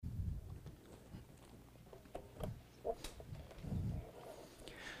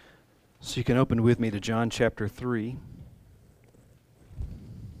So you can open with me to John chapter 3.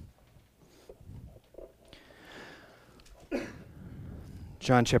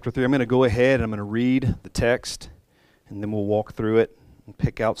 John chapter 3. I'm going to go ahead and I'm going to read the text, and then we'll walk through it and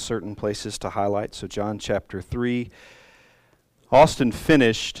pick out certain places to highlight. So John chapter 3. Austin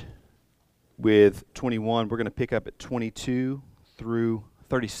finished with 21. We're going to pick up at 22 through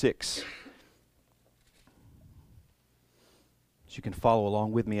 36. So you can follow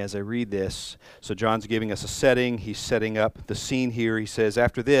along with me as I read this. So John's giving us a setting. He's setting up the scene here. He says,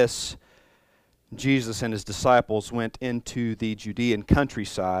 after this, Jesus and his disciples went into the Judean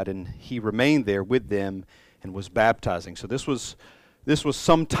countryside, and he remained there with them and was baptizing. So this was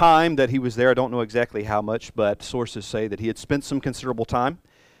some time that he was there. I don't know exactly how much, but sources say that he had spent some considerable time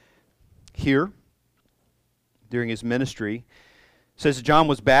here during his ministry. It says John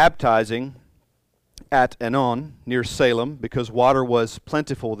was baptizing at Aenon, near Salem, because water was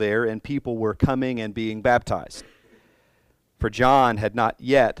plentiful there and people were coming and being baptized. For John had not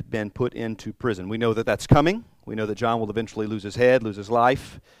yet been put into prison. We know that that's coming. We know that John will eventually lose his head, lose his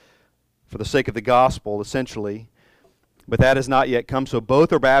life, for the sake of the gospel, essentially. But that has not yet come, so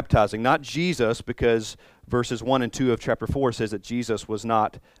both are baptizing. Not Jesus, because verses 1 and 2 of chapter 4 says that Jesus was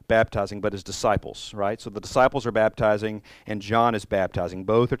not baptizing, but his disciples, right? So the disciples are baptizing, and John is baptizing.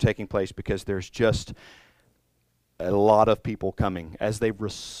 Both are taking place because there's just a lot of people coming as they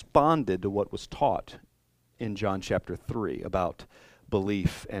responded to what was taught in John chapter 3 about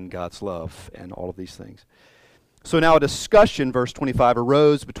belief and God's love and all of these things. So now a discussion, verse 25,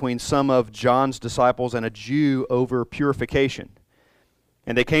 arose between some of John's disciples and a Jew over purification.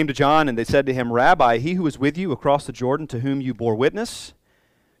 And they came to John and they said to him, Rabbi, he who was with you across the Jordan, to whom you bore witness,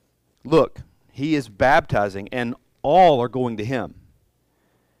 look, he is baptizing, and all are going to him.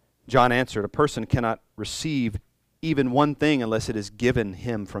 John answered, a person cannot receive even one thing unless it is given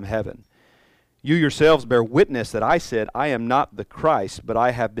him from heaven. You yourselves bear witness that I said, I am not the Christ, but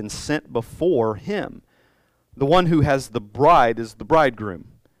I have been sent before him. The one who has the bride is the bridegroom.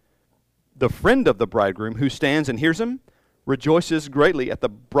 The friend of the bridegroom who stands and hears him rejoices greatly at the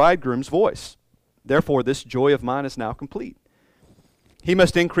bridegroom's voice. Therefore, this joy of mine is now complete. He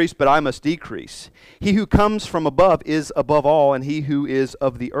must increase, but I must decrease. He who comes from above is above all, and he who is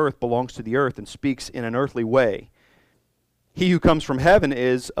of the earth belongs to the earth and speaks in an earthly way. He who comes from heaven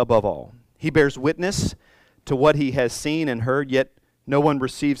is above all. He bears witness to what he has seen and heard, yet no one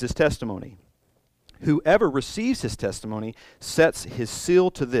receives his testimony. Whoever receives his testimony sets his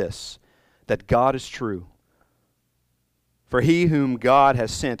seal to this, that God is true. For he whom God has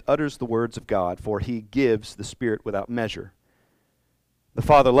sent utters the words of God, for he gives the Spirit without measure. The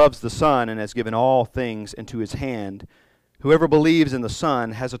Father loves the Son and has given all things into his hand. Whoever believes in the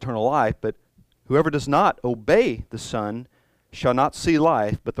Son has eternal life, but whoever does not obey the Son shall not see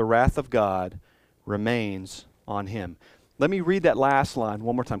life, but the wrath of God remains on him. Let me read that last line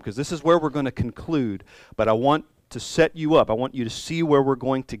one more time, because this is where we're going to conclude, but I want to set you up. I want you to see where we're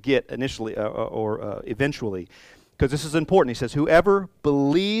going to get initially or eventually, because this is important. He says, whoever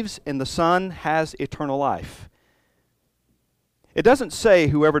believes in the Son has eternal life. It doesn't say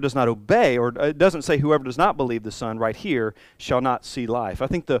whoever does not obey, or it doesn't say whoever does not believe the Son right here shall not see life. I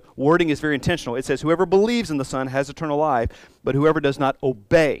think the wording is very intentional. It says whoever believes in the Son has eternal life, but whoever does not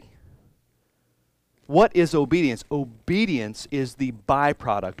obey. What is obedience? Obedience is the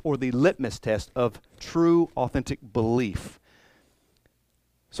byproduct or the litmus test of true, authentic belief.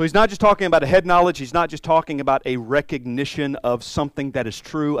 So he's not just talking about a head knowledge. He's not just talking about a recognition of something that is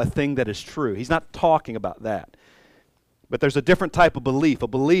true, a thing that is true. He's not talking about that. But there's a different type of belief, a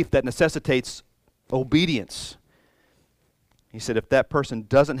belief that necessitates obedience. He said if that person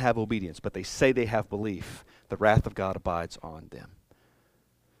doesn't have obedience, but they say they have belief, the wrath of God abides on them.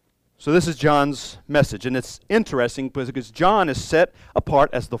 So this is John's message, and it's interesting because John is set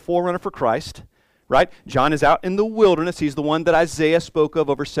apart as the forerunner for Christ, right? John is out in the wilderness. He's the one that Isaiah spoke of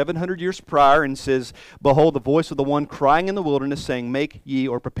over 700 years prior and says, behold, the voice of the one crying in the wilderness saying, make ye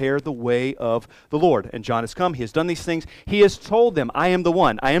or prepare the way of the Lord. And John has come. He has done these things. He has told them, I am the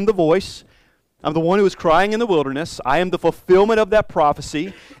one. I am the voice. I'm the one who is crying in the wilderness. I am the fulfillment of that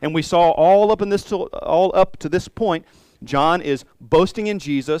prophecy. And we saw all up to this point, John is boasting in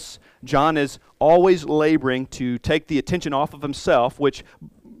Jesus. John is always laboring to take the attention off of himself, which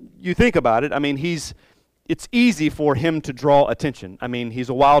you think about it. I mean, it's easy for him to draw attention. I mean, he's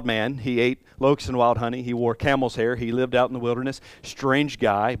a wild man. He ate locusts and wild honey. He wore camel's hair. He lived out in the wilderness. Strange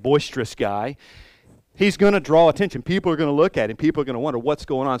guy, boisterous guy. He's going to draw attention. People are going to look at him. People are going to wonder what's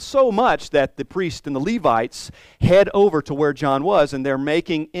going on. So much that the priests and the Levites head over to where John was, and they're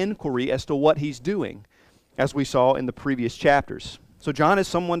making inquiry as to what he's doing, as we saw in the previous chapters. So John is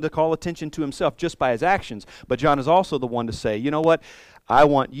someone to call attention to himself just by his actions, but John is also the one to say, you know what, I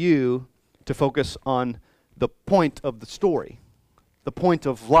want you to focus on the point of the story, the point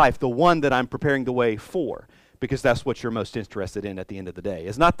of life, the one that I'm preparing the way for, because that's what you're most interested in at the end of the day.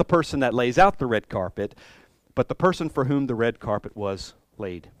 It's not the person that lays out the red carpet, but the person for whom the red carpet was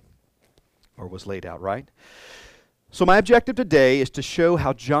laid out, right? So my objective today is to show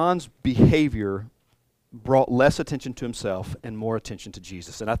how John's behavior brought less attention to himself and more attention to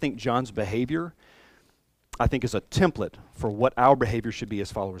Jesus. And I think John's behavior, is a template for what our behavior should be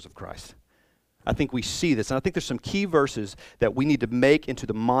as followers of Christ. I think we see this, and I think there's some key verses that we need to make into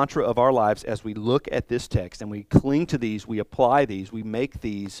the mantra of our lives as we look at this text, and we cling to these, we apply these, we make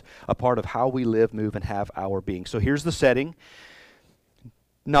these a part of how we live, move, and have our being. So here's the setting.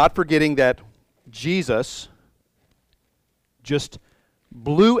 Not forgetting that Jesus just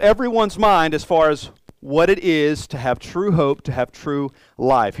blew everyone's mind as far as what it is to have true hope, to have true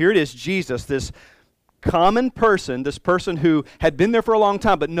life. Here it is, Jesus, this common person, this person who had been there for a long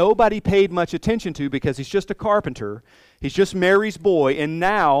time, but nobody paid much attention to because he's just a carpenter. He's just Mary's boy, and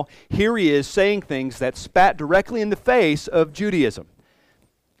now here he is saying things that spat directly in the face of Judaism.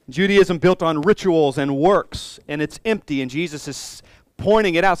 Judaism built on rituals and works, and it's empty, and Jesus is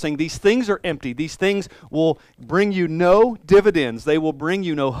pointing it out, saying these things are empty. These things will bring you no dividends. They will bring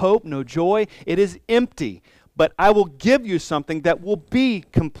you no hope, no joy. It is empty. But I will give you something that will be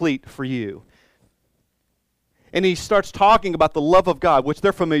complete for you. And he starts talking about the love of God, which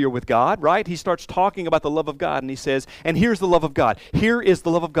they're familiar with God, right? He starts talking about the love of God, and he says, and here's the love of God. Here is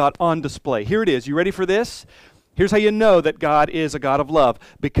the love of God on display. Here it is. You ready for this? Here's how you know that God is a God of love.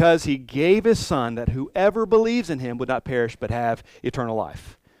 Because he gave his Son that whoever believes in him would not perish but have eternal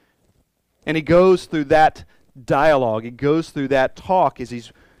life. And he goes through that dialogue. He goes through that talk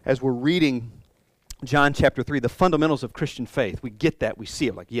as we're reading John chapter 3, the fundamentals of Christian faith. We get that. We see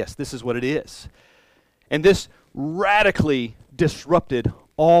it like, yes, this is what it is. And this radically disrupted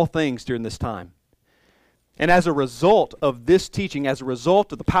all things during this time. And as a result of this teaching, as a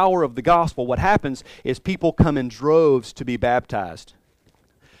result of the power of the gospel, what happens is people come in droves to be baptized.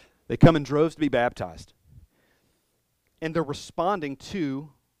 They come in droves to be baptized. And they're responding to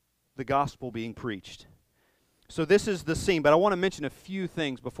the gospel being preached. So this is the scene, but I want to mention a few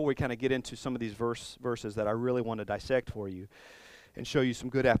things before we kind of get into some of these verses that I really want to dissect for you and show you some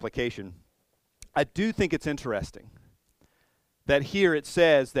good application. I do think it's interesting that here it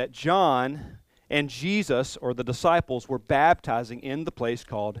says that John and Jesus, or the disciples, were baptizing in the place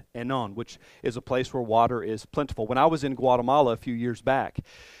called Enon, which is a place where water is plentiful. When I was in Guatemala a few years back,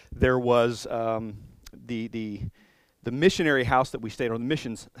 there was the missionary house that we stayed, or the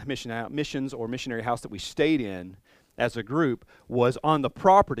missions or missionary house that we stayed in as a group, was on the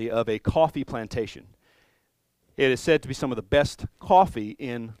property of a coffee plantation. It is said to be some of the best coffee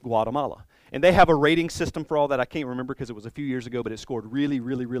in Guatemala. And they have a rating system for all that. I can't remember because it was a few years ago, but it scored really,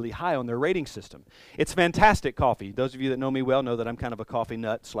 really, really high on their rating system. It's fantastic coffee. Those of you that know me well know that I'm kind of a coffee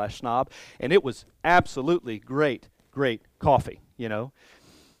nut / snob. And it was absolutely great coffee, you know.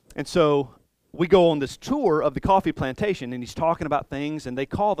 And so we go on this tour of the coffee plantation, and he's talking about things, and they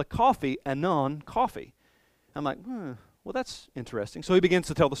call the coffee Enon coffee. I'm like, well, that's interesting. So he begins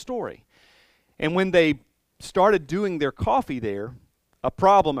to tell the story. And when they started doing their coffee there, a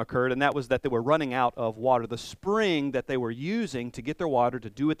problem occurred, and that was that they were running out of water. The spring that they were using to get their water to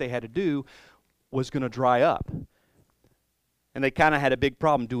do what they had to do was going to dry up. And they kind of had a big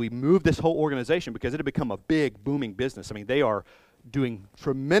problem. Do we move this whole organization? Because it had become a big, booming business. I mean, they are doing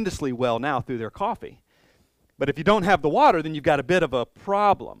tremendously well now through their coffee. But if you don't have the water, then you've got a bit of a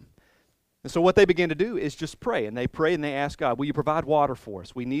problem. And so what they began to do is just pray. And they pray and they ask God, will you provide water for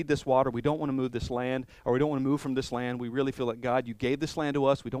us? We need this water. We don't want to move this land, or we don't want to move from this land. We really feel like, God, you gave this land to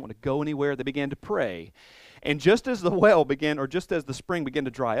us. We don't want to go anywhere. They began to pray. And just as the well began, or just as the spring began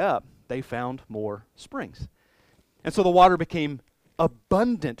to dry up, they found more springs. And so the water became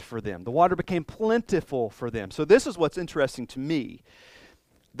abundant for them. The water became plentiful for them. So this is what's interesting to me.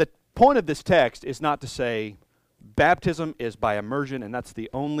 The point of this text is not to say, baptism is by immersion, and that's the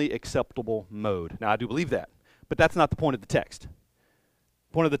only acceptable mode. Now, I do believe that, but that's not the point of the text.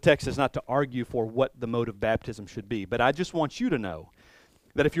 The point of the text is not to argue for what the mode of baptism should be, but I just want you to know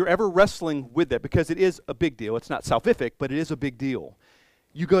that if you're ever wrestling with that, because it is a big deal, it's not salvific, but it is a big deal,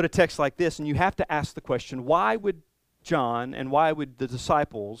 you go to texts like this, and you have to ask the question, why would John and why would the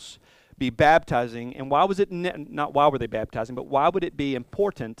disciples be baptizing, and why was it not why were they baptizing, but why would it be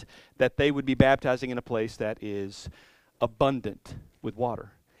important that they would be baptizing in a place that is abundant with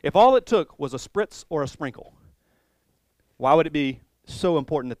water? If all it took was a spritz or a sprinkle, why would it be so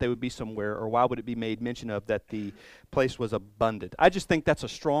important that they would be somewhere, or why would it be made mention of that the place was abundant? I just think that's a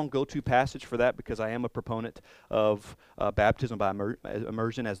strong go-to passage for that, because I am a proponent of baptism by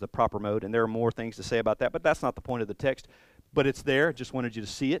immersion as the proper mode, and there are more things to say about that, but that's not the point of the text. But it's there. Just wanted you to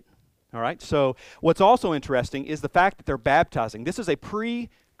see it. All right? So what's also interesting is the fact that they're baptizing. This is a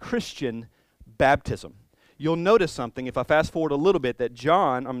pre-Christian baptism. You'll notice something, if I fast forward a little bit, that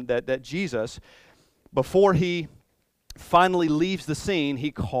that Jesus, before he finally leaves the scene,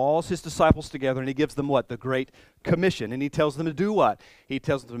 he calls his disciples together and he gives them what? The Great Commission. And he tells them to do what? He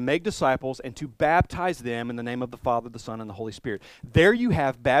tells them to make disciples and to baptize them in the name of the Father, the Son, and the Holy Spirit. There you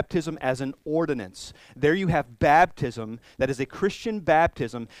have baptism as an ordinance. There you have baptism that is a Christian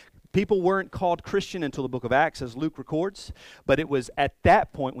baptism. People weren't called Christian until the book of Acts, as Luke records, but it was at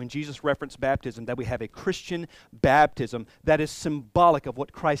that point when Jesus referenced baptism that we have a Christian baptism that is symbolic of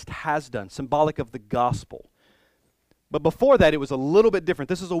what Christ has done, symbolic of the gospel. But before that, it was a little bit different.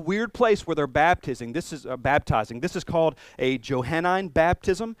 This is a weird place where they're baptizing. This is called a Johannine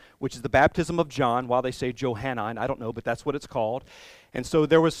baptism, which is the baptism of John. Why they say Johannine, I don't know, but that's what it's called. And so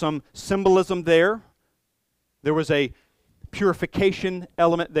there was some symbolism there. There was a purification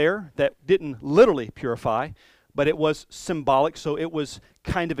element there that didn't literally purify, but it was symbolic, so it was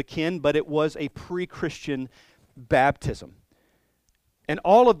kind of akin, but it was a pre-Christian baptism. And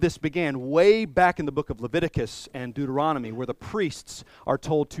all of this began way back in the book of Leviticus and Deuteronomy, where the priests are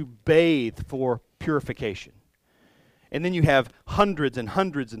told to bathe for purification. And then you have hundreds and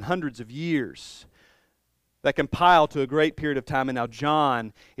hundreds and hundreds of years that compile to a great period of time, and now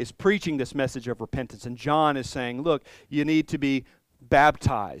John is preaching this message of repentance, and John is saying, look, you need to be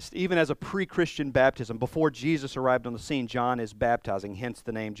baptized. Even as a pre-Christian baptism, before Jesus arrived on the scene, John is baptizing, hence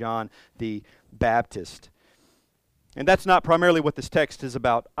the name John the Baptist. And that's not primarily what this text is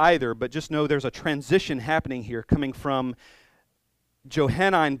about either, but just know there's a transition happening here, coming from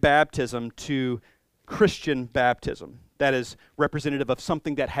Johannine baptism to Christian baptism. That is representative of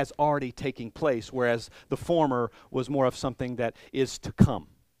something that has already taken place, whereas the former was more of something that is to come.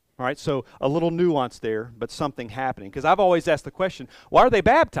 All right, so a little nuance there, but something happening. Because I've always asked the question, why are they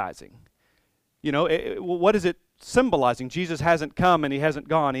baptizing? You know, what is it symbolizing? Jesus hasn't come and he hasn't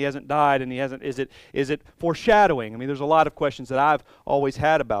gone, he hasn't died and he hasn't, is it foreshadowing? I mean, there's a lot of questions that I've always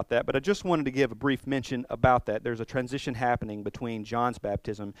had about that, but I just wanted to give a brief mention about that. There's a transition happening between John's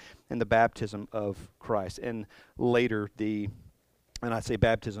baptism and the baptism of Christ, and later and I say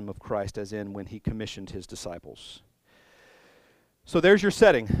baptism of Christ as in when he commissioned his disciples. So there's your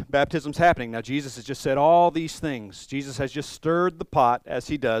setting. Baptism's happening. Now Jesus has just said all these things. Jesus has just stirred the pot, as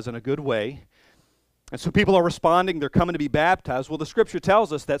he does, in a good way. And so people are responding, they're coming to be baptized. Well, the scripture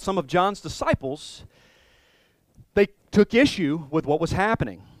tells us that some of John's disciples, they took issue with what was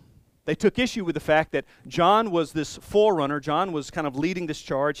happening. They took issue with the fact that John was this forerunner. John was kind of leading this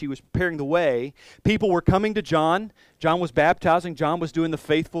charge. He was preparing the way. People were coming to John. John was baptizing. John was doing the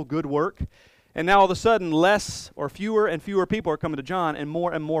faithful, good work. And now all of a sudden, less or fewer and fewer people are coming to John, and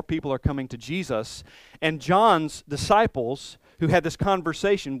more people are coming to Jesus. And John's disciples, who had this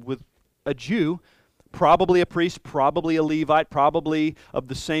conversation with a Jew, probably a priest, probably a Levite, probably of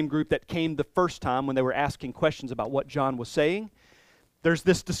the same group that came the first time when they were asking questions about what John was saying. There's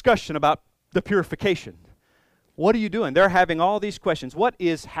this discussion about the purification. What are you doing? They're having all these questions. What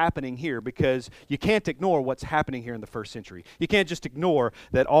is happening here? Because you can't ignore what's happening here in the first century. You can't just ignore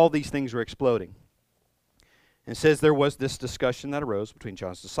that all these things are exploding. And it says there was this discussion that arose between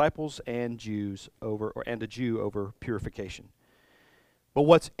John's disciples and a Jew over purification. But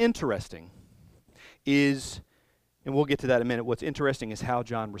what's interesting is, and we'll get to that in a minute, what's interesting is how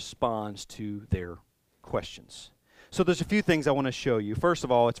John responds to their questions. So there's a few things I want to show you. First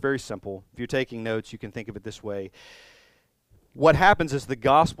of all, it's very simple. If you're taking notes, you can think of it this way. What happens is the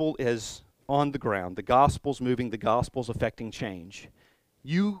gospel is on the ground. The gospel's moving. The gospel's affecting change.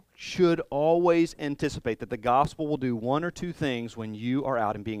 You should always anticipate that the gospel will do one or two things when you are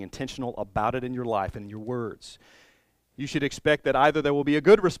out and being intentional about it in your life and your words. You should expect that either there will be a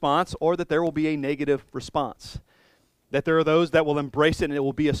good response or that there will be a negative response. That there are those that will embrace it and it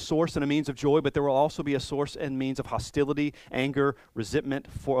will be a source and a means of joy, but there will also be a source and means of hostility, anger, resentment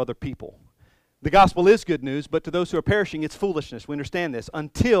for other people. The gospel is good news, but to those who are perishing, it's foolishness. We understand this.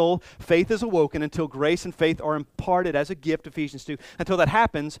 Until faith is awoken, until grace and faith are imparted as a gift, Ephesians 2, until that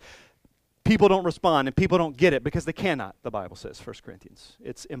happens, people don't respond and people don't get it because they cannot, the Bible says, 1 Corinthians.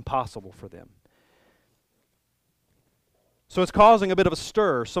 It's impossible for them. So it's causing a bit of a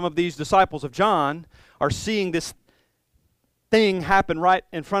stir. Some of these disciples of John are seeing this thing happen right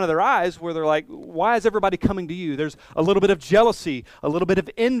in front of their eyes where they're like, why is everybody coming to you? There's a little bit of jealousy, a little bit of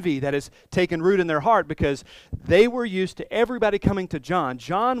envy that has taken root in their heart because they were used to everybody coming to John.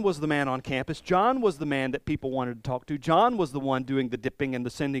 John was the man on campus. John was the man that people wanted to talk to. John was the one doing the dipping and the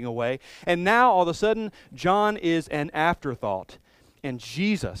sending away. And now, all of a sudden, John is an afterthought. And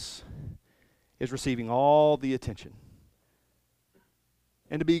Jesus is receiving all the attention.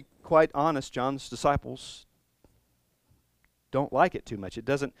 And to be quite honest, John's disciples don't like it too much. It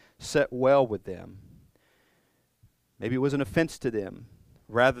doesn't set well with them. Maybe it was an offense to them.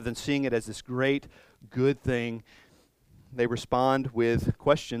 Rather than seeing it as this great, good thing, they respond with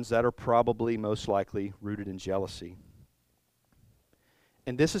questions that are probably most likely rooted in jealousy.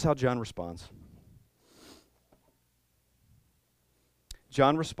 And this is how John responds.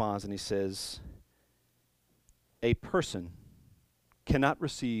 John responds and he says, a person cannot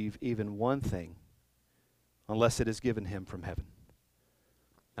receive even one thing unless it is given him from heaven.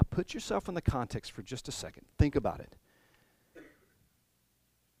 Now put yourself in the context for just a second. Think about it.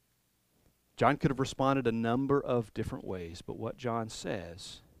 John could have responded a number of different ways, but what John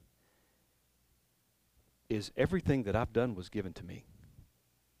says is everything that I've done was given to me.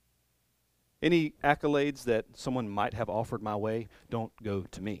 Any accolades that someone might have offered my way don't go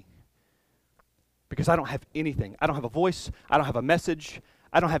to me. Because I don't have anything. I don't have a voice. I don't have a message.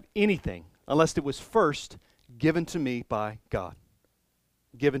 I don't have anything unless it was first given to me by God,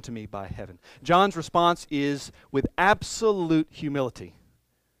 given to me by heaven. John's response is with absolute humility.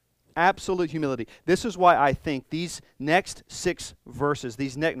 Absolute humility. This is why I think these next 6 verses,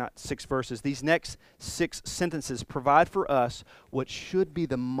 these next 6 sentences provide for us what should be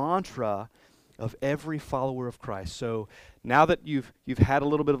the mantra of every follower of Christ. So now that you've had a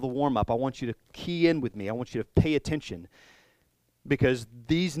little bit of the warm-up, I want you to key in with me. I want you to pay attention because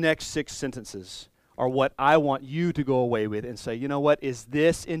these next 6 sentences are what I want you to go away with and say, you know what, is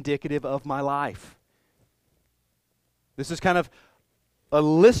this indicative of my life? This is kind of a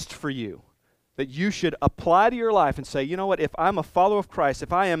list for you that you should apply to your life and say, you know what, if I'm a follower of Christ,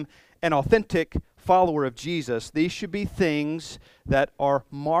 if I am an authentic follower of Jesus, these should be things that are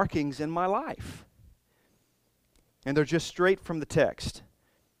markings in my life. And they're just straight from the text.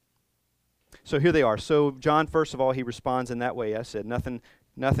 So here they are. So John, first of all, he responds in that way. I said,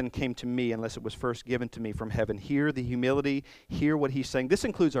 Nothing came to me unless it was first given to me from heaven. Hear the humility. Hear what he's saying. This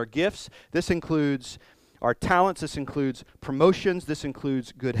includes our gifts. This includes our talents. This includes promotions. This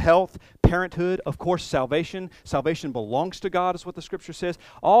includes good health, parenthood, of course, salvation. Salvation belongs to God is what the Scripture says.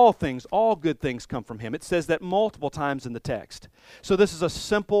 All things, all good things come from him. It says that multiple times in the text. So this is a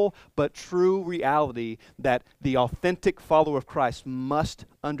simple but true reality that the authentic follower of Christ must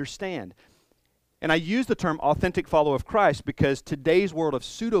understand. And I use the term authentic follower of Christ because today's world of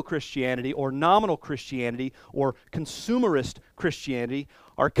pseudo-Christianity or nominal Christianity or consumerist Christianity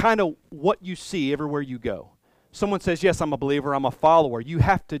are kind of what you see everywhere you go. Someone says, yes, I'm a believer, I'm a follower. You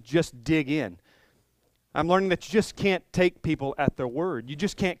have to just dig in. I'm learning that you just can't take people at their word. You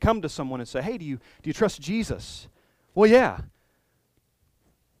just can't come to someone and say, hey, do you trust Jesus? Well, yeah.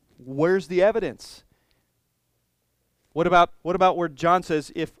 Where's the evidence? What about where John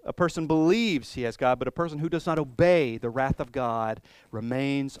says, if a person believes he has God, but a person who does not obey, the wrath of God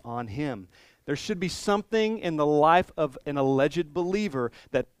remains on him? There should be something in the life of an alleged believer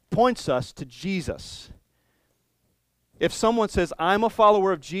that points us to Jesus. If someone says, I'm a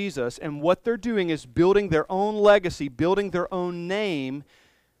follower of Jesus, and what they're doing is building their own legacy, building their own name,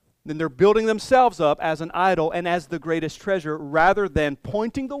 then they're building themselves up as an idol and as the greatest treasure rather than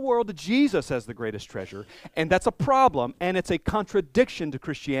pointing the world to Jesus as the greatest treasure. And that's a problem, and it's a contradiction to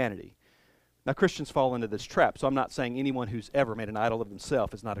Christianity. Now, Christians fall into this trap, so I'm not saying anyone who's ever made an idol of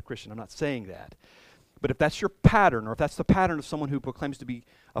himself is not a Christian. I'm not saying that. But if that's your pattern, or if that's the pattern of someone who proclaims to be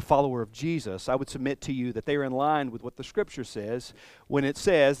a follower of Jesus, I would submit to you that they are in line with what the Scripture says when it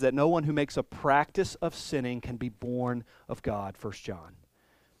says that no one who makes a practice of sinning can be born of God, 1 John.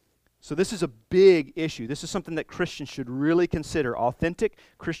 So this is a big issue. This is something that Christians should really consider. Authentic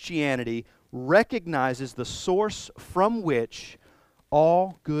Christianity recognizes the source from which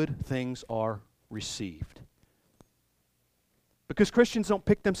all good things are received. Because Christians don't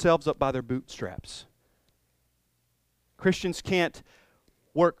pick themselves up by their bootstraps. Christians can't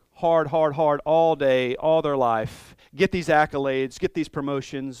work hard all day, all their life, get these accolades, get these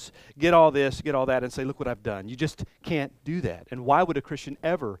promotions, get all this, get all that, and say, look what I've done. You just can't do that. And why would a Christian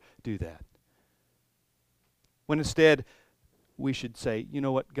ever do that? When instead, we should say, you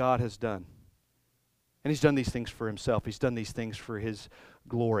know what God has done. And he's done these things for himself. He's done these things for his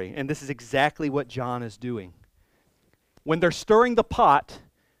glory. And this is exactly what John is doing. When they're stirring the pot,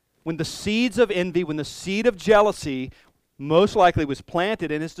 when the seeds of envy, when the seed of jealousy, most likely was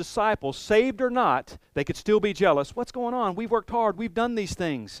planted in his disciples, saved or not, they could still be jealous. What's going on? We've worked hard. We've done these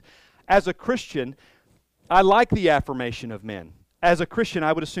things. As a Christian, I like the affirmation of men. As a Christian,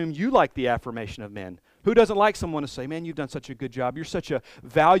 I would assume you like the affirmation of men. Who doesn't like someone to say, man, you've done such a good job. You're such a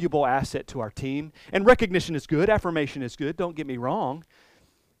valuable asset to our team. And recognition is good. Affirmation is good. Don't get me wrong.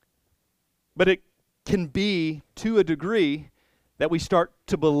 But it can be, to a degree, that we start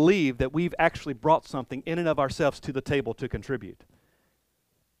to believe that we've actually brought something in and of ourselves to the table to contribute.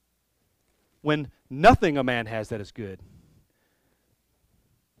 When nothing a man has that is good.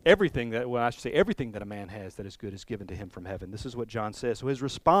 Everything that a man has that is good is given to him from heaven. This is what John says. So his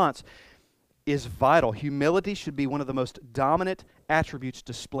response is vital. Humility should be one of the most dominant attributes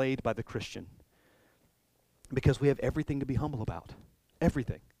displayed by the Christian, because we have everything to be humble about.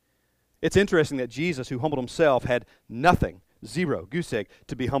 Everything. It's interesting that Jesus, who humbled himself, had nothing, zero, goose egg,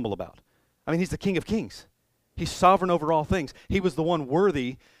 to be humble about. I mean, he's the King of Kings. He's sovereign over all things. He was the one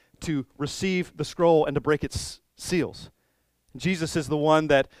worthy to receive the scroll and to break its seals. Jesus is the one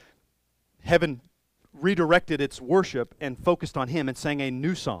that heaven redirected its worship and focused on him and sang a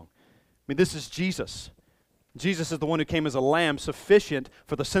new song. I mean, this is Jesus. Jesus is the one who came as a lamb sufficient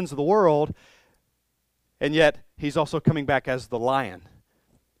for the sins of the world, and yet he's also coming back as the lion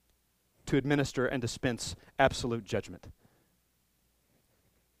to administer and dispense absolute judgment.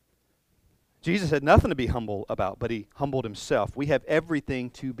 Jesus had nothing to be humble about, but he humbled himself. We have everything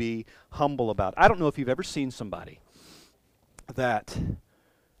to be humble about. I don't know if you've ever seen somebody that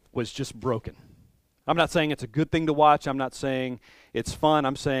was just broken. I'm not saying it's a good thing to watch. I'm not saying it's fun.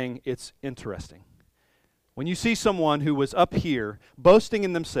 I'm saying it's interesting. When you see someone who was up here boasting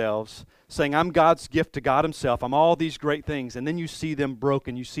in themselves, saying, I'm God's gift to God himself, I'm all these great things, and then you see them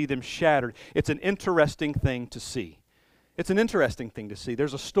broken, you see them shattered, it's an interesting thing to see. It's an interesting thing to see.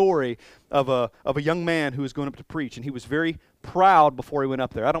 There's a story of a young man who was going up to preach, and he was very proud before he went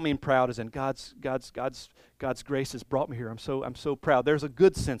up there. I don't mean proud as in God's grace has brought me here. I'm so proud. There's a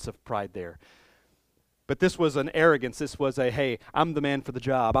good sense of pride there. But this was an arrogance. This was a, hey, I'm the man for the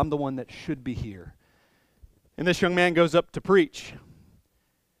job. I'm the one that should be here. And this young man goes up to preach,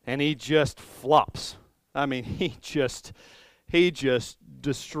 and he just flops. I mean, he just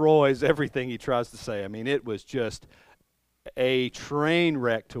destroys everything he tries to say. I mean, it was just a train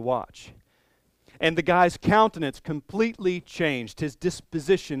wreck to watch. And the guy's countenance completely changed. His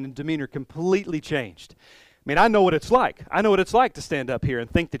disposition and demeanor completely changed. I mean, I know what it's like. I know what it's like to stand up here and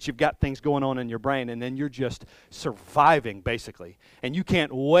think that you've got things going on in your brain, and then you're just surviving, basically. And you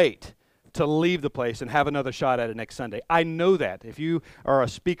can't wait to leave the place and have another shot at it next Sunday. I know that. If you are a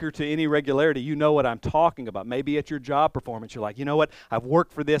speaker to any regularity, you know what I'm talking about. Maybe at your job performance, you're like, you know what, I've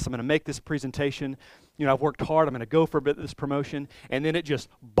worked for this. I'm going to make this presentation. You know, I've worked hard. I'm going to go for this promotion. And then it just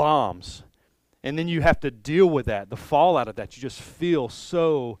bombs. And then you have to deal with that, the fallout of that. You just feel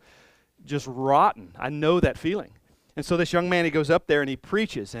so just rotten. I know that feeling. And so this young man, he goes up there and he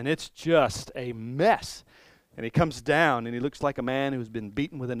preaches, and it's just a mess. And he comes down, and he looks like a man who's been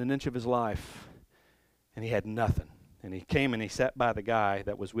beaten within an inch of his life. And he had nothing. And he came and he sat by the guy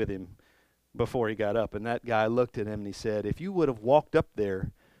that was with him before he got up. And that guy looked at him and he said, if you would have walked up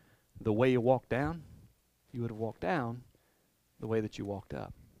there the way you walked down, you would have walked down the way that you walked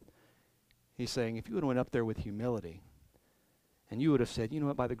up. He's saying, if you would have went up there with humility, and you would have said, you know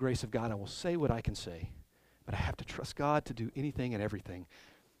what, by the grace of God, I will say what I can say, but I have to trust God to do anything and everything,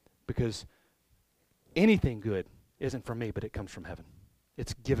 because anything good isn't from me, but it comes from heaven.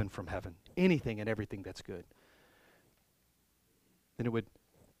 It's given from heaven. Anything and everything that's good. Then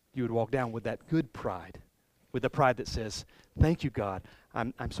you would walk down with that good pride, with the pride that says, thank you, God.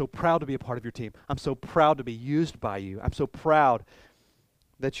 I'm so proud to be a part of your team. I'm so proud to be used by you. I'm so proud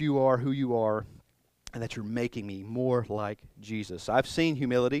that you are who you are and that you're making me more like Jesus. I've seen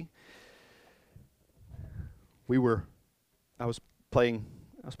humility. I was playing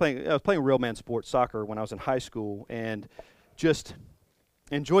real man sports, soccer, when I was in high school, and just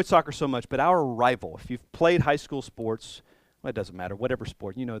enjoyed soccer so much. But our rival, if you've played high school sports, well, it doesn't matter, whatever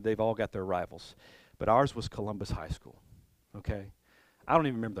sport, you know, they've all got their rivals. But ours was Columbus High School, okay? I don't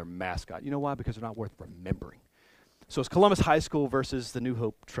even remember their mascot. You know why? Because they're not worth remembering. So it's Columbus High School versus the New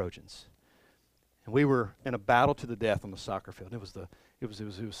Hope Trojans. And we were in a battle to the death on the soccer field. It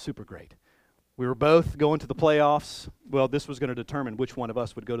was super great. We were both going to the playoffs. Well, this was going to determine which one of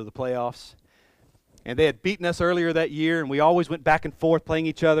us would go to the playoffs. And they had beaten us earlier that year, and we always went back and forth playing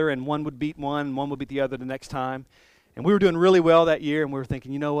each other, and one would beat one, and one would beat the other the next time. And we were doing really well that year, and we were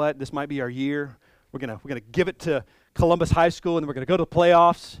thinking, you know what, this might be our year. We're gonna give it to Columbus High School, and we're going to go to the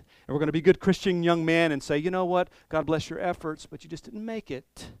playoffs, and we're going to be good Christian young men and say, you know what, God bless your efforts, but you just didn't make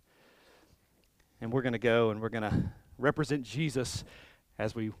it. And we're going to go, and we're going to represent Jesus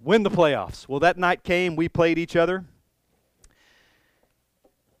as we win the playoffs. Well, that night came, we played each other,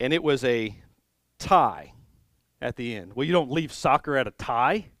 and it was a tie at the end. Well, you don't leave soccer at a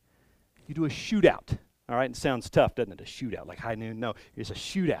tie. You do a shootout. All right, it sounds tough, doesn't it? A shootout, like high noon. No, it's a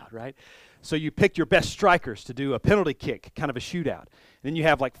shootout, right? So you pick your best strikers to do a penalty kick, kind of a shootout. And then you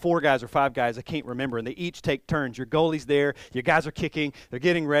have like 4 guys or 5 guys, I can't remember, and they each take turns. Your goalie's there, your guys are kicking, they're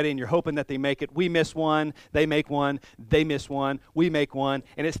getting ready, and you're hoping that they make it. We miss one, they make one, they miss one, we make one,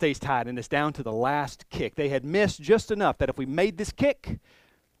 and it stays tied, and it's down to the last kick. They had missed just enough that if we made this kick,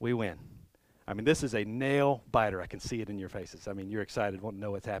 we win. I mean, this is a nail biter. I can see it in your faces. I mean, you're excited, want to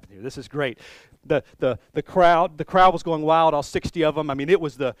know what's happening here. This is great. The crowd was going wild, all 60 of them. I mean, it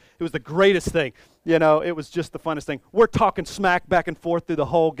was the greatest thing. You know, it was just the funnest thing. We're talking smack back and forth through the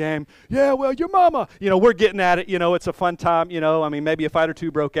whole game. Yeah, well, your mama. You know, we're getting at it. You know, it's a fun time. You know, I mean, maybe a fight or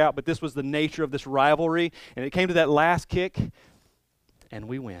two broke out, but this was the nature of this rivalry. And it came to that last kick, and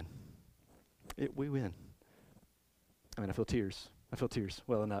we win. We win. I mean, I feel tears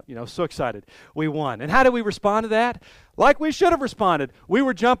welling up. You know, so excited. We won. And how did we respond to that? Like we should have responded. We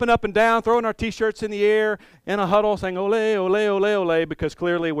were jumping up and down, throwing our T-shirts in the air in a huddle, saying, ole, ole, ole, ole, because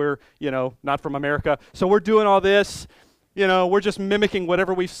clearly we're, you know, not from America. So we're doing all this. You know, we're just mimicking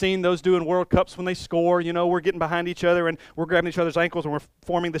whatever we've seen those do in World Cups when they score. You know, we're getting behind each other, and we're grabbing each other's ankles, and we're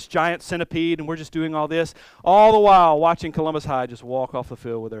forming this giant centipede, and we're just doing all this, all the while watching Columbus High just walk off the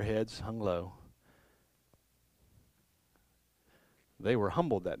field with their heads hung low. They were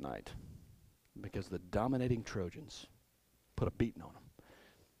humbled that night because the dominating Trojans put a beating on them.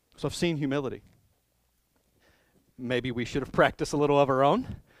 So I've seen humility. Maybe we should have practiced a little of our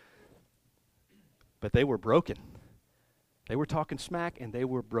own, but they were broken. They were talking smack, and they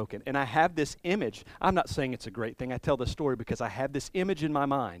were broken. And I have this image. I'm not saying it's a great thing. I tell this story because I have this image in my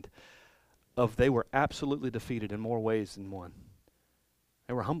mind of they were absolutely defeated in more ways than one.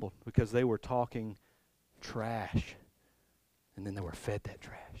 They were humbled because they were talking trash. And then they were fed that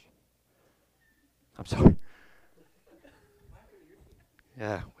trash. I'm sorry.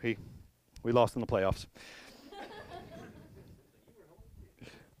 Yeah, we lost in the playoffs.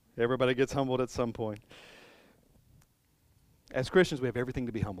 Everybody gets humbled at some point. As Christians, we have everything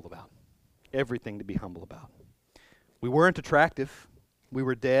to be humble about. Everything to be humble about. We weren't attractive. We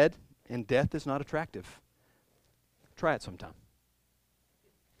were dead, and death is not attractive. Try it sometime.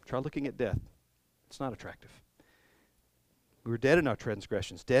 Try looking at death. It's not attractive. We were dead in our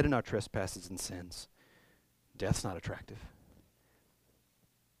transgressions, dead in our trespasses and sins. Death's not attractive.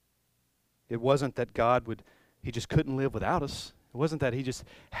 It wasn't that He just couldn't live without us. It wasn't that He just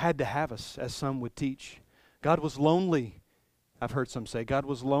had to have us, as some would teach. God was lonely. I've heard some say God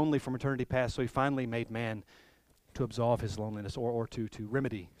was lonely from eternity past, so He finally made man to absolve His loneliness, or to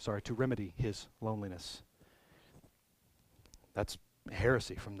remedy His loneliness. That's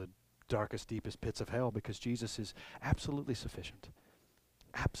heresy from the darkest, deepest pits of hell, because Jesus is absolutely sufficient,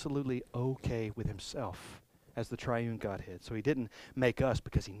 absolutely okay with Himself as the triune Godhead. So He didn't make us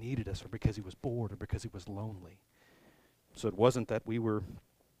because He needed us, or because He was bored, or because He was lonely. So it wasn't that we were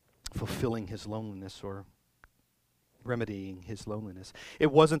fulfilling His loneliness or remedying His loneliness.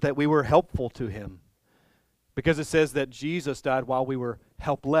 It wasn't that we were helpful to Him, because it says that Jesus died while we were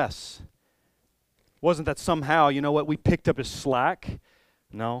helpless. It wasn't that somehow, you know what, we picked up His slack.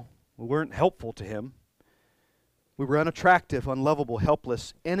 No. We weren't helpful to Him. We were unattractive, unlovable,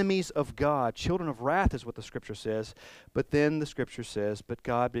 helpless, enemies of God, children of wrath is what the Scripture says. But then the Scripture says, but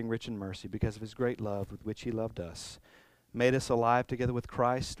God, being rich in mercy, because of His great love with which He loved us, made us alive together with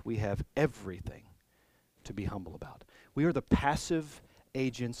Christ. We have everything to be humble about. We are the passive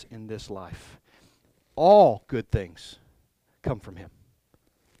agents in this life. All good things come from Him.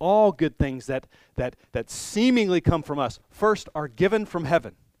 All good things that seemingly come from us first are given from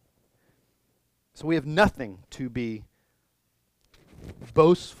heaven. So we have nothing to be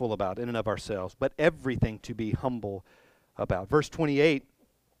boastful about in and of ourselves, but everything to be humble about. Verse 28,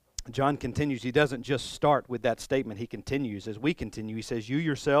 John continues. He doesn't just start with that statement. He continues. As we continue, he says, you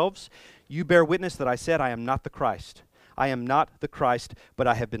yourselves, you bear witness that I said I am not the Christ. I am not the Christ, but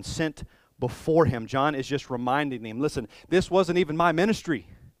I have been sent before Him. John is just reminding them, listen, this wasn't even my ministry.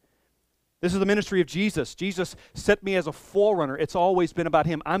 This is the ministry of Jesus. Jesus set me as a forerunner. It's always been about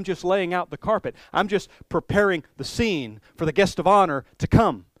Him. I'm just laying out the carpet. I'm just preparing the scene for the guest of honor to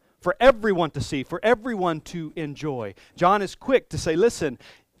come, for everyone to see, for everyone to enjoy. John is quick to say, listen,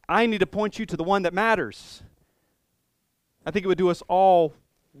 I need to point you to the one that matters. I think it would do us all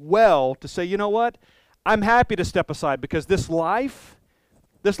well to say, you know what? I'm happy to step aside, because this life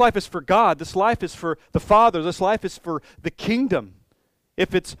is for God. This life is for the Father. This life is for the kingdom.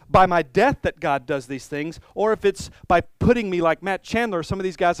 if it's by my death that God does these things, or if it's by putting me like Matt Chandler or some of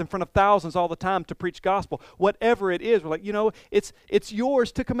these guys in front of thousands all the time to preach gospel, whatever it is, we're like, it's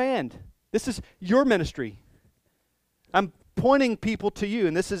yours to command. This is your ministry. I'm pointing people to you,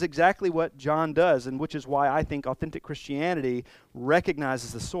 and this is exactly what John does, and which is why I think authentic Christianity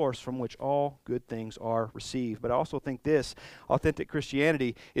recognizes the source from which all good things are received. But I also think this, authentic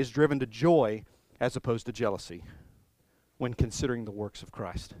Christianity is driven to joy as opposed to jealousy when considering the works of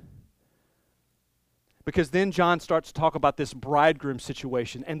Christ. Because then John starts to talk about this bridegroom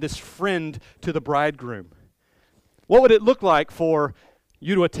situation and this friend to the bridegroom. What would it look like for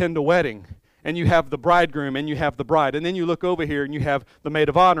you to attend a wedding and you have the bridegroom and you have the bride, and then you look over here and you have the maid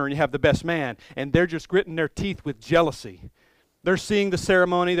of honor and you have the best man, and they're just gritting their teeth with jealousy. They're seeing the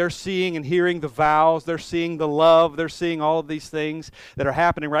ceremony, they're seeing and hearing the vows, they're seeing the love, they're seeing all of these things that are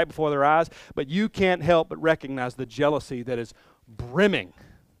happening right before their eyes, but you can't help but recognize the jealousy that is brimming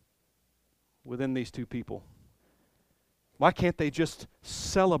within these two people. Why can't they just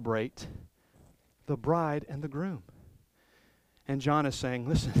celebrate the bride and the groom? And John is saying,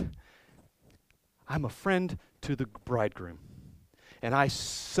 listen, I'm a friend to the bridegroom. And I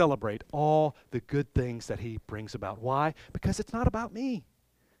celebrate all the good things that he brings about. Why? Because it's not about me.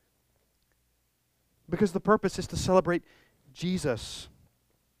 Because the purpose is to celebrate Jesus.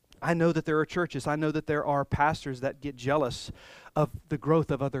 I know that there are churches, I know that there are pastors that get jealous of the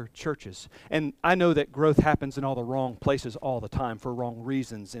growth of other churches. And I know that growth happens in all the wrong places all the time for wrong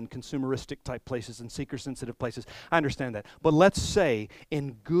reasons, in consumeristic type places and seeker-sensitive places. I understand that. But let's say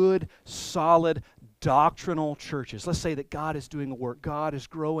in good, solid, doctrinal churches, let's say that God is doing a work, God is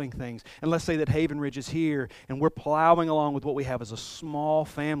growing things, and let's say that Haven Ridge is here, and we're plowing along with what we have as a small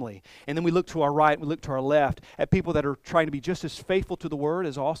family. And then we look to our right, we look to our left at people that are trying to be just as faithful to the Word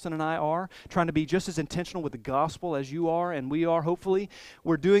as Austin and I are, trying to be just as intentional with the gospel as you are and we are, hopefully.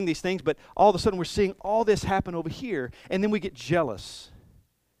 We're doing these things, but all of a sudden we're seeing all this happen over here, and then we get jealous.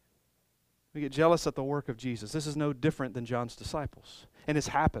 We get jealous at the work of Jesus. This is no different than John's disciples. And this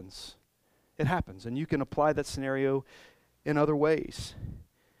happens. It happens, and you can apply that scenario in other ways.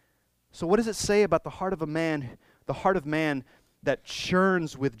 So what does it say about the heart of man that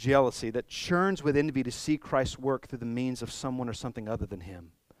churns with jealousy, that churns with envy to see Christ's work through the means of someone or something other than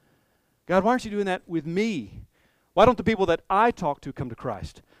him? God, why aren't you doing that with me? Why don't the people that I talk to come to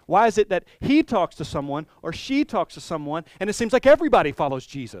Christ? Why is it that he talks to someone or she talks to someone and it seems like everybody follows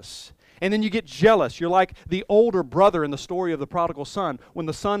Jesus? And then you get jealous. You're like the older brother in the story of the prodigal son. When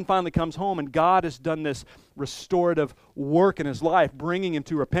the son finally comes home and God has done this restorative work in his life, bringing him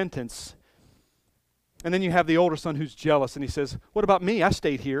to repentance. And then you have the older son who's jealous and he says, what about me? I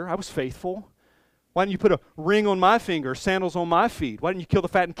stayed here. I was faithful. Why didn't you put a ring on my finger, sandals on my feet? Why didn't you kill the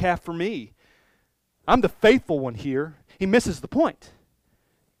fattened calf for me? I'm the faithful one here. He misses the point.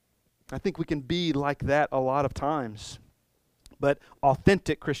 I think we can be like that a lot of times. But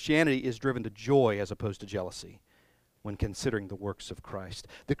authentic Christianity is driven to joy as opposed to jealousy when considering the works of Christ.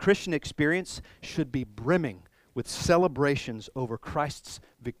 The Christian experience should be brimming with celebrations over Christ's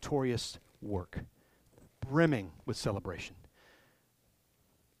victorious work. Brimming with celebration.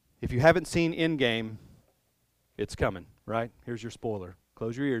 If you haven't seen Endgame, it's coming, right? Here's your spoiler.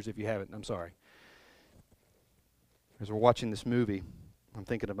 Close your ears if you haven't. I'm sorry. As we're watching this movie, I'm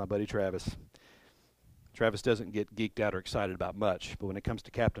thinking of my buddy Travis. Travis doesn't get geeked out or excited about much, but when it comes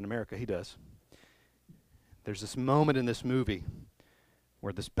to Captain America, he does. There's this moment in this movie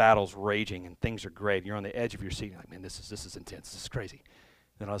where this battle's raging and things are great. And you're on the edge of your seat. You're like, man, this is intense. This is crazy.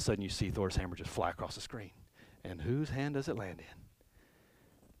 Then all of a sudden you see Thor's hammer just fly across the screen. And whose hand does it land in?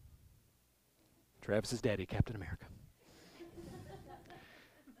 Travis's daddy, Captain America.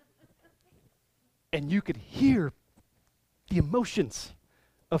 And you could hear the emotions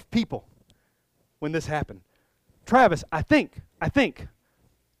of people when this happened. Travis, I think,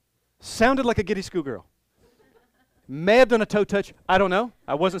 sounded like a giddy schoolgirl. May have done a toe touch. I don't know.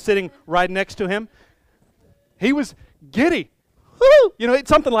 I wasn't sitting right next to him. He was giddy. Woo! It's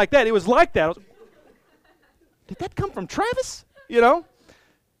something like that. It was like that. Did that come from Travis?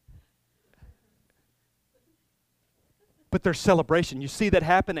 But there's celebration. You see that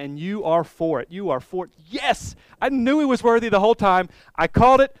happen and you are for it. You are for it. Yes! I knew he was worthy the whole time. I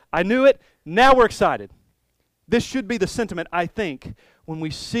called it. I knew it. Now we're excited. This should be the sentiment, I think, when we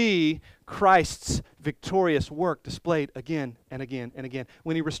see Christ's victorious work displayed again and again and again.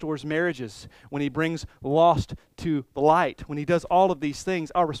 When he restores marriages, when he brings lost to the light, when he does all of these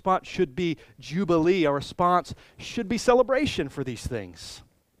things, our response should be jubilee. Our response should be celebration for these things.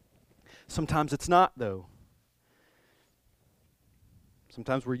 Sometimes it's not, though.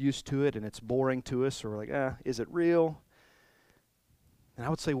 Sometimes we're used to it and it's boring to us, or we're like, is it real? And I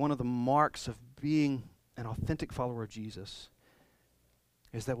would say one of the marks of being an authentic follower of Jesus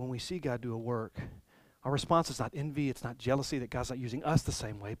is that when we see God do a work, our response is not envy, it's not jealousy that God's not using us the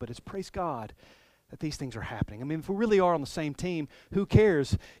same way, but it's praise God that these things are happening. I mean, if we really are on the same team, who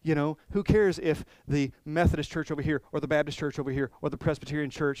cares? You know, who cares if the Methodist church over here, or the Baptist church over here, or the Presbyterian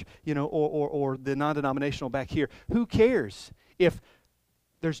church, you know, or the non-denominational back here? Who cares if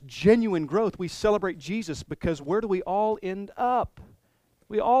there's genuine growth? We celebrate Jesus because where do we all end up?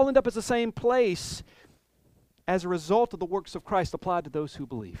 We all end up at the same place as a result of the works of Christ applied to those who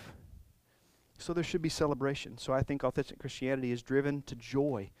believe. So there should be celebration. So I think authentic Christianity is driven to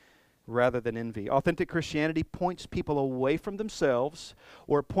joy rather than envy. Authentic Christianity points people away from themselves,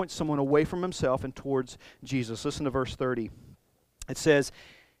 or it points someone away from himself and towards Jesus. Listen to verse 30. It says,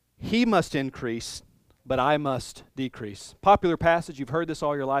 "He must increase, but I must decrease." Popular passage. You've heard this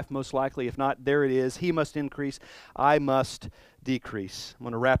all your life, most likely. If not, there it is. He must increase, I must decrease. I'm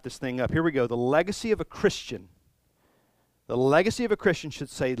going to wrap this thing up. Here we go. The legacy of a Christian. The legacy of a Christian should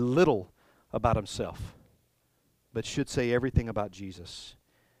say little about himself, but should say everything about Jesus.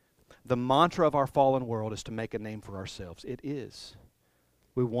 The mantra of our fallen world is to make a name for ourselves. It is.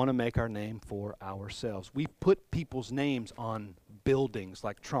 We want to make our name for ourselves. We put people's names on buildings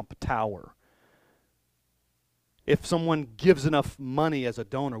like Trump Tower. If someone gives enough money as a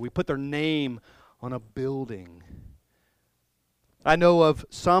donor, we put their name on a building. I know of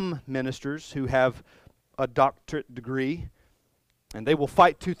some ministers who have a doctorate degree, and they will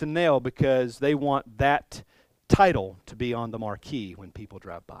fight tooth and nail because they want that title to be on the marquee when people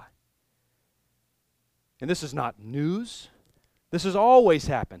drive by. And this is not news. This has always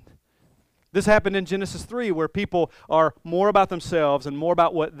happened. This happened in Genesis 3, where people are more about themselves and more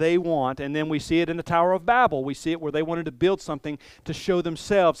about what they want, and then we see it in the Tower of Babel. We see it where they wanted to build something to show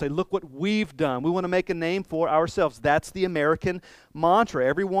themselves. Say, look what we've done. We want to make a name for ourselves. That's the American mantra.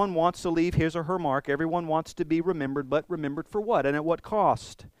 Everyone wants to leave his or her mark. Everyone wants to be remembered, but remembered for what and at what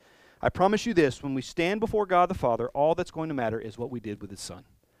cost? I promise you this, when we stand before God the Father, all that's going to matter is what we did with His Son.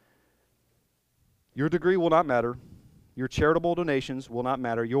 Your degree will not matter. Your charitable donations will not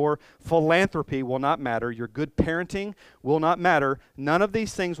matter. Your philanthropy will not matter. Your good parenting will not matter. None of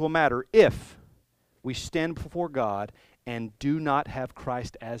these things will matter if we stand before God and do not have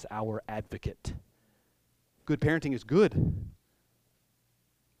Christ as our advocate. Good parenting is good.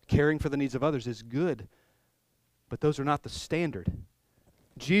 Caring for the needs of others is good. But those are not the standard.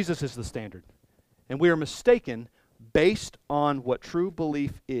 Jesus is the standard. And we are mistaken based on what true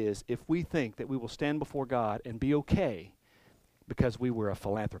belief is if we think that we will stand before God and be okay because we were a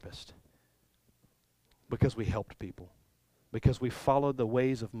philanthropist, because we helped people, because we followed the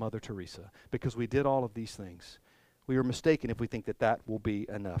ways of Mother Teresa, because we did all of these things. We are mistaken if we think that that will be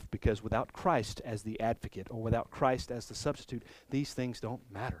enough, because without Christ as the advocate or without Christ as the substitute, these things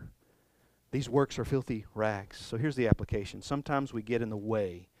don't matter. These works are filthy rags. So here's the application. Sometimes we get in the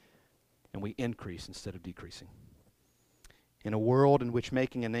way and we increase instead of decreasing. In a world in which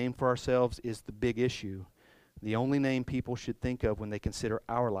making a name for ourselves is the big issue, the only name people should think of when they consider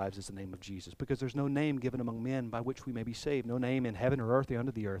our lives is the name of Jesus, because there's no name given among men by which we may be saved, no name in heaven or earth or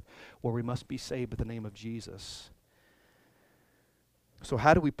under the earth where we must be saved but the name of Jesus. So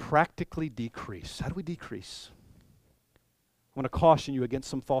how do we practically decrease? How do we decrease? I want to caution you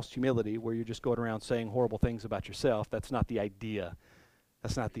against some false humility where you're just going around saying horrible things about yourself. That's not the idea.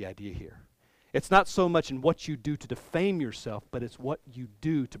 That's not the idea here. It's not so much in what you do to defame yourself, but it's what you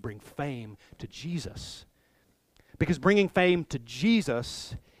do to bring fame to Jesus. Because bringing fame to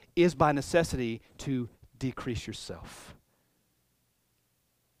Jesus is by necessity to decrease yourself.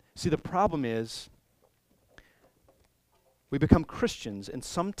 See, the problem is we become Christians, and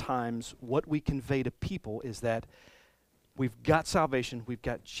sometimes what we convey to people is that we've got salvation, we've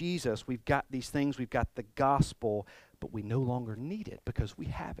got Jesus, we've got these things, we've got the gospel, but we no longer need it because we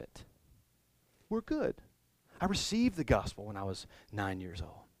have it. We're good. I received the gospel when I was 9 years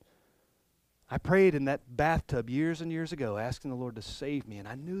old. I prayed in that bathtub years and years ago, asking the Lord to save me, and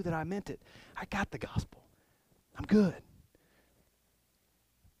I knew that I meant it. I got the gospel. I'm good.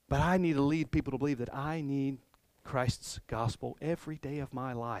 But I need to lead people to believe that I need Christ's gospel every day of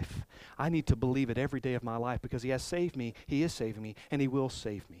my life. I need to believe it every day of my life because He has saved me, He is saving me, and He will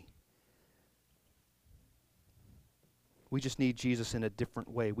save me. We just need Jesus in a different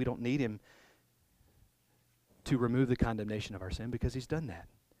way. We don't need Him to remove the condemnation of our sin because He's done that.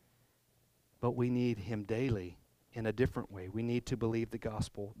 But we need Him daily in a different way. We need to believe the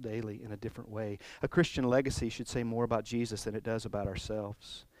gospel daily in a different way. A Christian legacy should say more about Jesus than it does about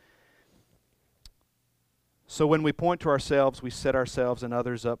ourselves. So when we point to ourselves, we set ourselves and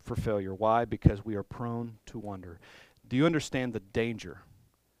others up for failure. Why? Because we are prone to wonder. Do you understand the danger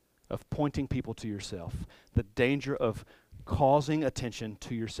of pointing people to yourself? The danger of causing attention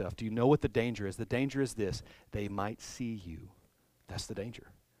to yourself. Do you know what the danger is? The danger is this: they might see you. That's the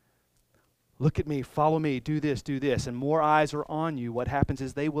danger. Look at me, follow me, do this, and more eyes are on you. What happens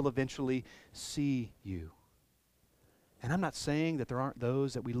is they will eventually see you. And I'm not saying that there aren't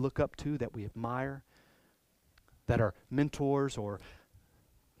those that we look up to, that we admire, that are mentors or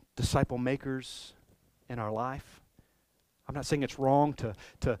disciple makers in our life. I'm not saying it's wrong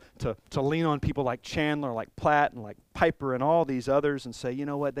to lean on people like Chandler, like Platt, and like Piper and all these others and say, you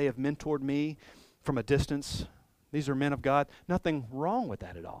know what, they have mentored me from a distance. These are men of God. Nothing wrong with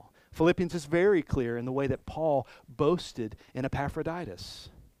that at all. Philippians is very clear in the way that Paul boasted in Epaphroditus.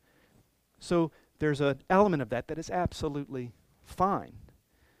 So there's an element of that is absolutely fine.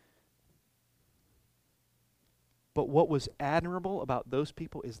 But what was admirable about those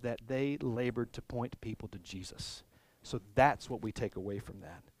people is that they labored to point people to Jesus. So that's what we take away from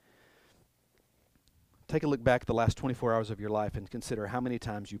that. Take a look back at the last 24 hours of your life and consider how many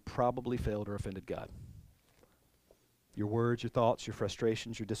times you probably failed or offended God. Your words, your thoughts, your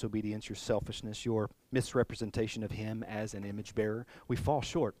frustrations, your disobedience, your selfishness, your misrepresentation of Him as an image bearer. We fall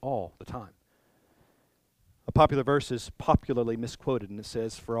short all the time. A popular verse is popularly misquoted, and it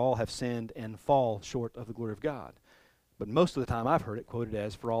says, "For all have sinned and fall short of the glory of God." But most of the time I've heard it quoted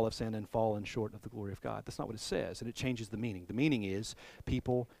as, "For all have sinned and fallen short of the glory of God." That's not what it says, and it changes the meaning. The meaning is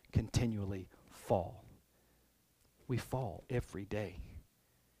people continually fall. We fall every day.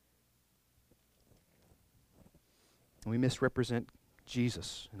 And we misrepresent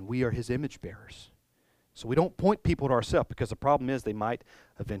Jesus, and we are His image bearers. So we don't point people to ourselves, because the problem is they might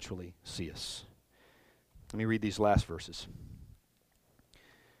eventually see us. Let me read these last verses.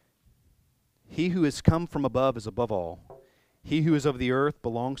 He who is come from above is above all. He who is of the earth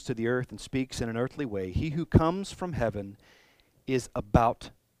belongs to the earth and speaks in an earthly way. He who comes from heaven is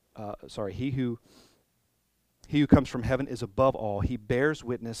he who comes from heaven is above all. He bears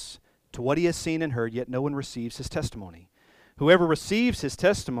witness to what he has seen and heard, yet no one receives his testimony. Whoever receives his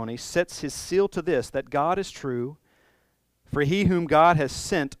testimony sets his seal to this, that God is true. For he whom God has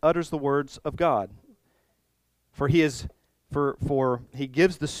sent utters the words of God. For he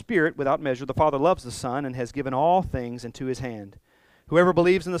gives the Spirit without measure. The Father loves the Son and has given all things into his hand. Whoever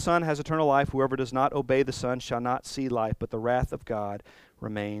believes in the Son has eternal life. Whoever does not obey the Son shall not see life, but the wrath of God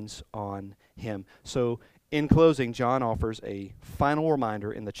remains on him. So, in closing, John offers a final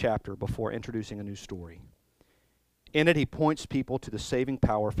reminder in the chapter before introducing a new story. In it, he points people to the saving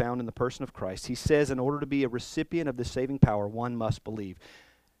power found in the person of Christ. He says in order to be a recipient of this saving power, one must believe.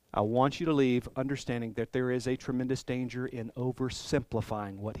 I want you to leave understanding that there is a tremendous danger in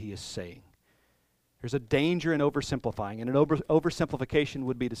oversimplifying what he is saying. There's a danger in oversimplifying, and an oversimplification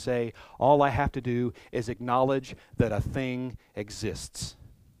would be to say, all I have to do is acknowledge that a thing exists.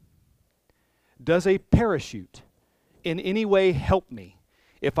 Does a parachute in any way help me?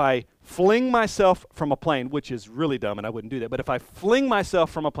 If I fling myself from a plane, which is really dumb and I wouldn't do that, but if I fling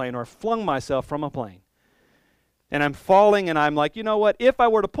myself from a plane or flung myself from a plane, and I'm falling and I'm like, you know what, if I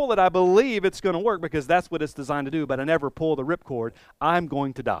were to pull it, I believe it's going to work because that's what it's designed to do, but I never pull the ripcord, I'm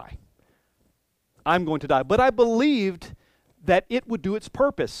going to die. I'm going to die. But I believed that it would do its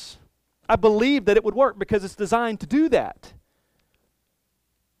purpose. I believed that it would work because it's designed to do that.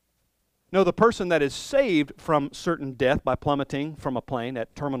 No, the person that is saved from certain death by plummeting from a plane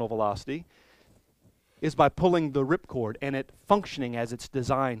at terminal velocity is by pulling the ripcord and it functioning as it's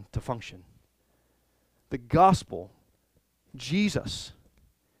designed to function. The gospel, Jesus,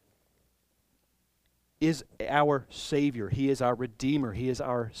 is our Savior. He is our Redeemer. He is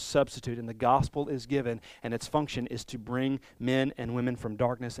our substitute. And the gospel is given, and its function is to bring men and women from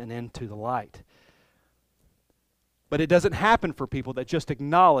darkness and into the light. But it doesn't happen for people that just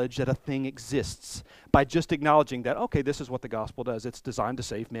acknowledge that a thing exists. By just acknowledging that, okay, this is what the gospel does. It's designed to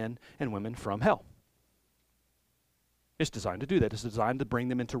save men and women from hell. It's designed to do that. It's designed to bring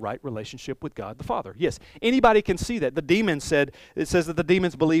them into right relationship with God the Father. Yes, anybody can see that. The demons it says that the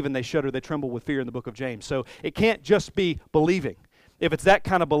demons believe and they shudder, they tremble with fear in the book of James. So it can't just be believing. If it's that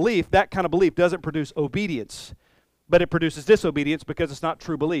kind of belief doesn't produce obedience. But it produces disobedience because it's not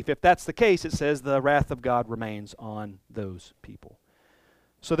true belief. If that's the case, it says the wrath of God remains on those people.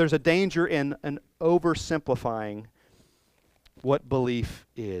 So there's a danger in an oversimplifying what belief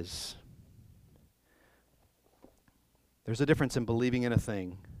is. There's a difference in believing in a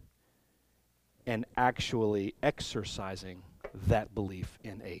thing and actually exercising that belief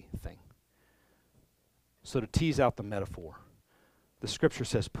in a thing. So to tease out the metaphor, the Scripture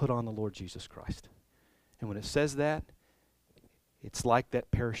says, put on the Lord Jesus Christ. And when it says that, it's like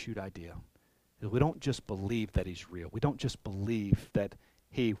that parachute idea. is we don't just believe that he's real. We don't just believe that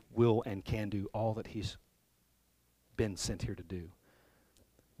he will and can do all that he's been sent here to do.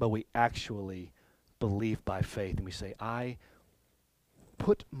 But we actually believe by faith, and we say, I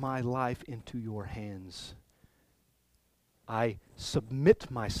put my life into your hands. I submit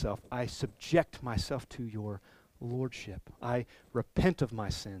myself. I subject myself to your lordship. I repent of my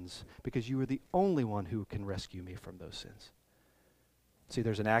sins because you are the only one who can rescue me from those sins. See,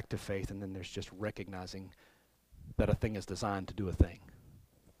 there's an act of faith, and then there's just recognizing that a thing is designed to do a thing.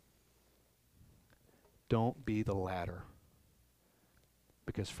 Don't be the latter,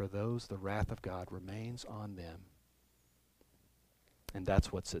 because for those, the wrath of God remains on them, and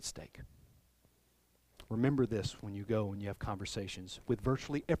that's what's at stake. Remember this when you go and you have conversations with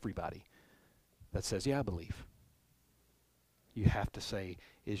virtually everybody that says, yeah, I believe. You have to say,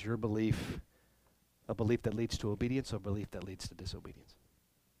 is your belief a belief that leads to obedience or a belief that leads to disobedience?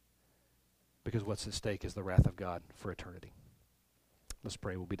 Because what's at stake is the wrath of God for eternity. Let's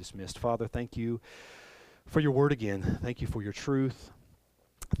pray. We'll be dismissed. Father, thank you for your word again. Thank you for your truth.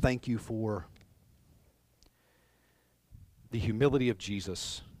 Thank you for the humility of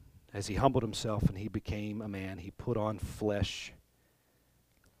Jesus as he humbled himself and he became a man. He put on flesh.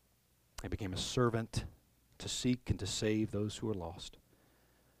 He became a servant to seek and to save those who are lost,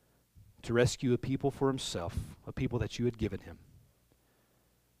 to rescue a people for himself, a people that you had given him,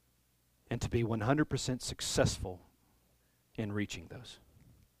 and to be 100% successful in reaching those.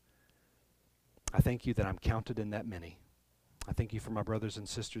 I thank you that I'm counted in that many. I thank you for my brothers and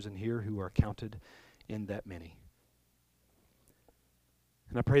sisters in here who are counted in that many.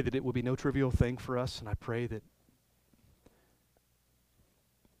 And I pray that it will be no trivial thing for us, and I pray that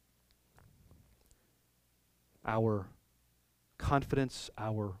our confidence,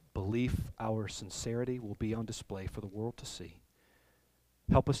 our belief, our sincerity will be on display for the world to see.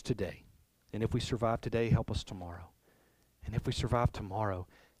 Help us today. And if we survive today, help us tomorrow. And if we survive tomorrow,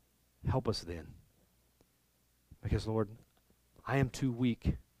 help us then. Because, Lord, I am too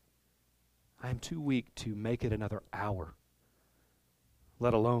weak. I am too weak to make it another hour,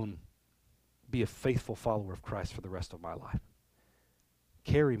 let alone be a faithful follower of Christ for the rest of my life.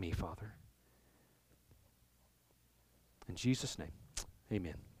 Carry me, Father. In Jesus' name,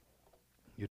 amen.